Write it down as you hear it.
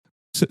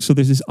So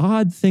there's this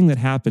odd thing that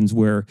happens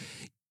where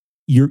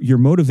your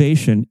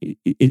motivation,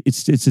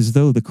 it's as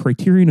though the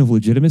criterion of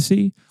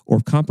legitimacy or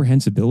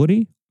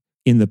comprehensibility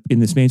in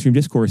this mainstream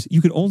discourse,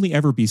 you can only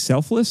ever be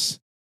selfless,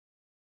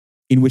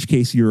 in which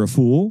case you're a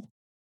fool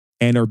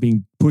and are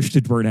being pushed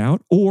to burn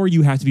out, or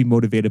you have to be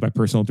motivated by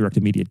personal direct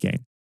immediate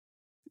gain.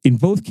 In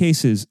both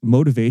cases,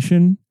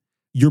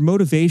 your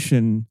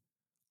motivation,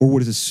 or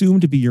what is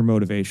assumed to be your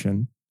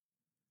motivation,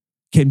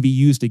 can be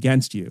used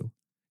against you,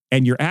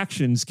 and your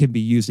actions can be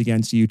used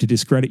against you to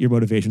discredit your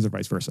motivations or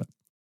vice versa.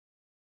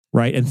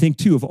 Right? And think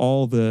too of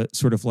all the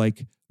sort of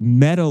like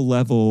meta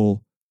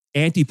level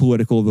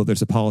anti-political, though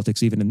there's a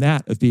politics even in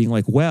that, of being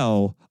like,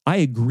 well, I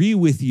agree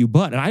with you,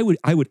 but I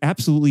would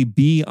absolutely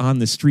be on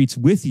the streets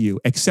with you,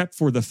 except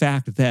for the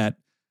fact that,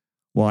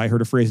 well, I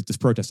heard a phrase at this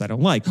protest I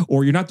don't like,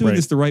 or you're not doing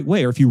this the right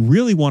way, or if you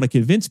really want to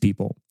convince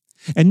people.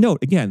 And note,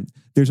 again,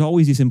 there's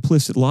always these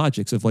implicit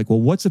logics of like,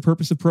 well, what's the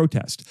purpose of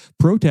protest?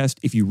 Protest,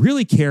 if you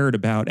really cared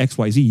about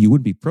XYZ, you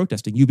wouldn't be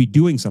protesting, you'd be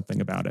doing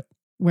something about it.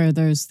 Where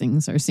those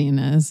things are seen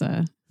as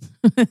at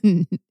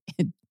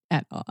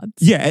odds.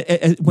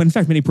 Yeah, when in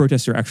fact many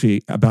protests are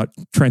actually about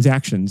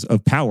transactions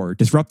of power,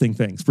 disrupting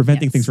things,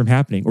 preventing things from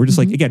happening, or just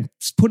like, again,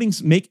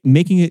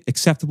 making it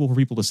acceptable for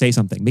people to say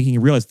something, making you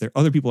realize there are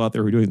other people out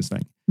there who are doing this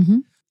thing. Mm-hmm.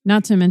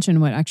 Not to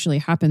mention what actually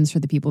happens for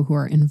the people who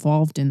are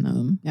involved in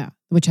them,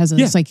 which has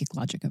a psychic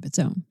logic of its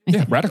own. I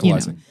think,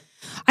 radicalizing. You know.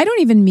 I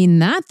don't even mean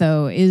that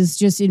though,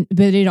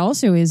 but it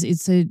also is,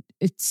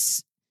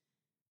 it's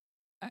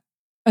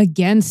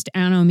against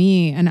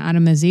anomie and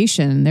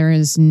atomization. There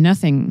is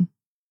nothing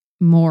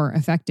more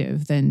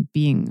effective than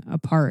being a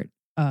part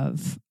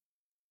of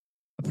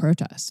a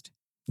protest.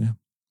 Yeah.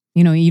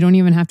 You know, you don't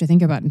even have to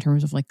think about it in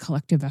terms of like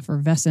collective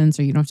effervescence,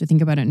 or you don't have to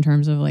think about it in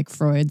terms of like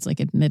Freud's like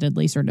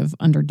admittedly sort of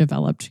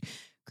underdeveloped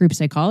group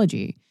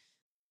psychology.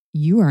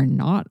 You are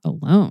not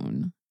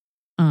alone.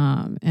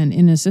 And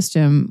in a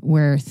system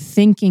where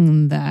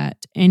thinking that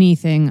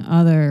anything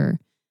other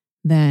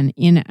than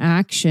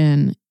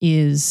inaction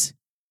is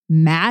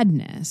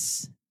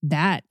madness,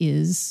 that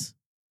is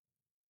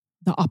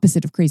the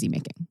opposite of crazy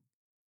making.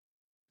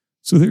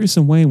 So there is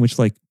some way in which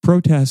like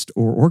protest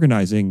or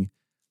organizing,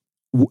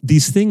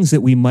 these things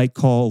that we might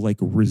call like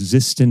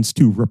resistance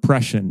to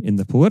repression in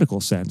the political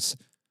sense,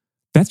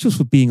 that's just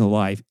what being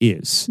alive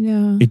is.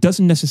 Yeah. It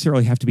doesn't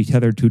necessarily have to be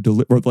tethered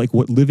to or like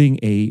what living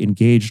a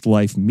engaged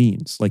life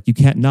means. Like you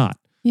can't not.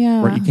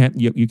 Yeah. Right.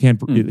 You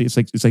can't.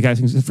 It's like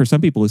asking, for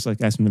some people, it's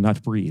like asking them not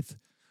to breathe,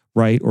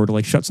 right? Or to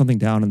like shut something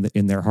down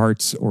in their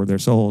hearts or their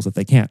souls that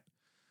they can't.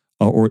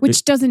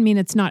 Which doesn't mean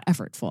it's not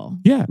effortful.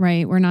 Yeah.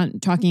 Right. We're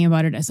not talking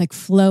about it as like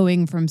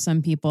flowing from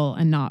some people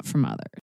and not from others.